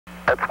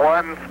That's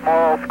one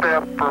small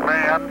step for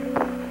man,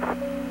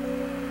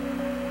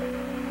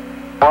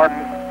 one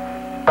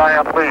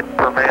giant leap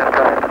for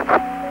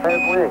mankind.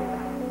 Same wing.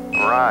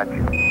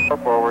 Roger.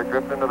 Forward,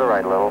 drift into the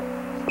right a little.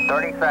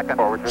 30 seconds.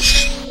 Forward,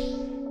 drift.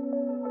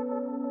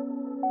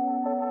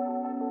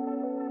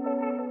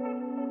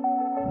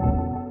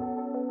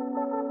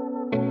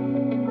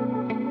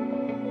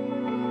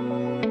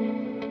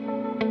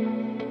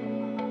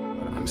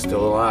 I'm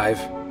still alive.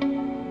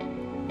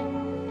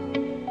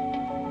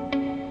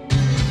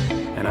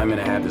 And I'm in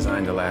a hat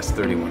designed to last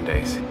 31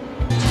 days.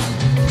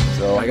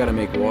 So I gotta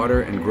make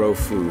water and grow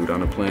food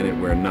on a planet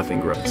where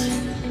nothing grows.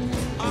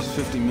 It's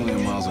 50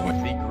 million miles away.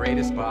 The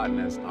greatest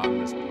botanist on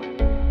this planet.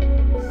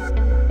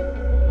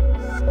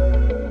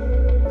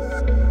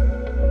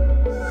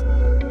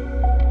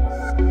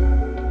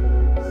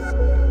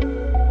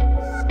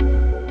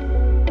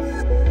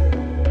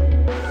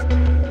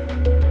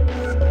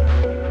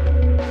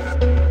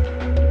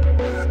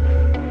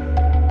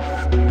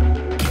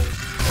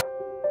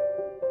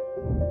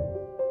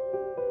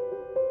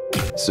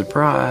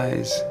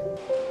 Surprise!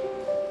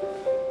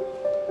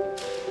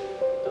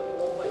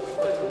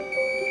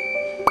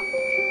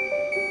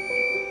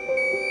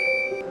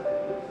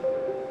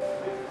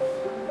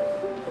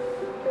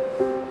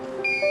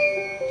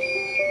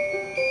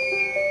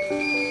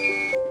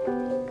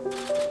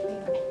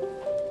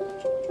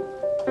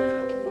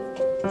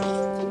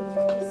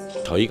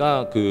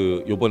 저희가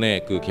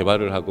요번에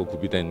개발을 하고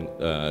구비된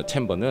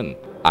챔버는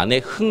안에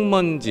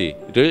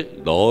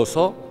흙먼지를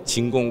넣어서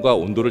진공과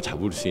온도를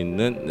잡을 수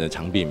있는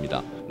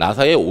장비입니다.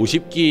 나사에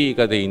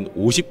 50기가 돼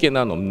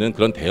 50개나 넘는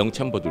그런 대형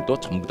챔버들도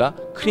전부 다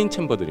크린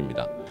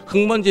챔버들입니다.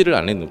 흙먼지를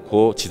안에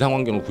넣고 지상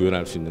환경을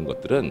구현할 수 있는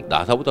것들은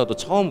나사보다도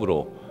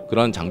처음으로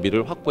그런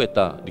장비를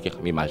확보했다, 이렇게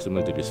감히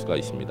말씀을 드릴 수가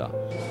있습니다.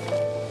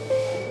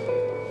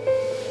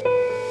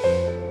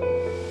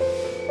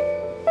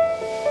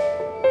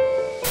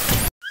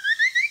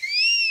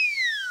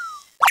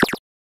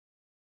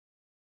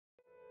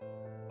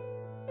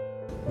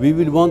 We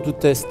will want to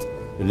test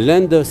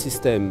lander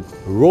system,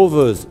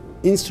 rovers,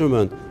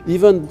 instrument,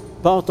 even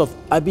part of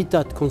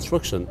habitat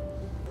construction.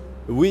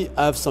 We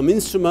have some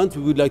instruments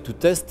we would like to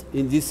test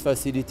in this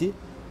facility.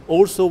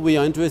 Also, we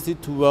are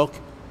interested to work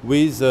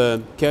with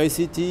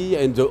KICT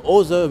and the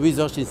other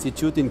research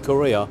institute in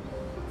Korea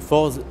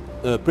for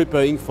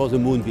preparing for the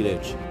moon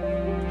village.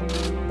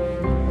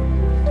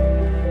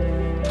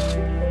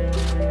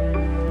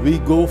 We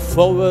go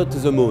forward to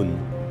the moon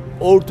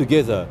all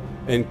together,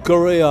 and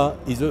Korea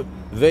is a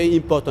very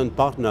important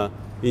partner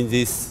in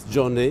this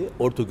journey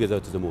all together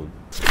to the moon.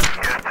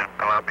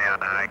 Columbia,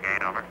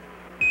 gate over.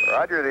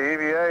 Roger, the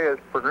EVA is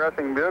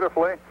progressing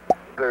beautifully.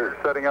 They're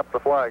setting up the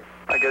flag.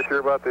 I guess you're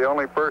about the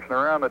only person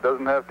around that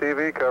doesn't have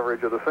TV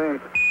coverage of the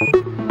scene.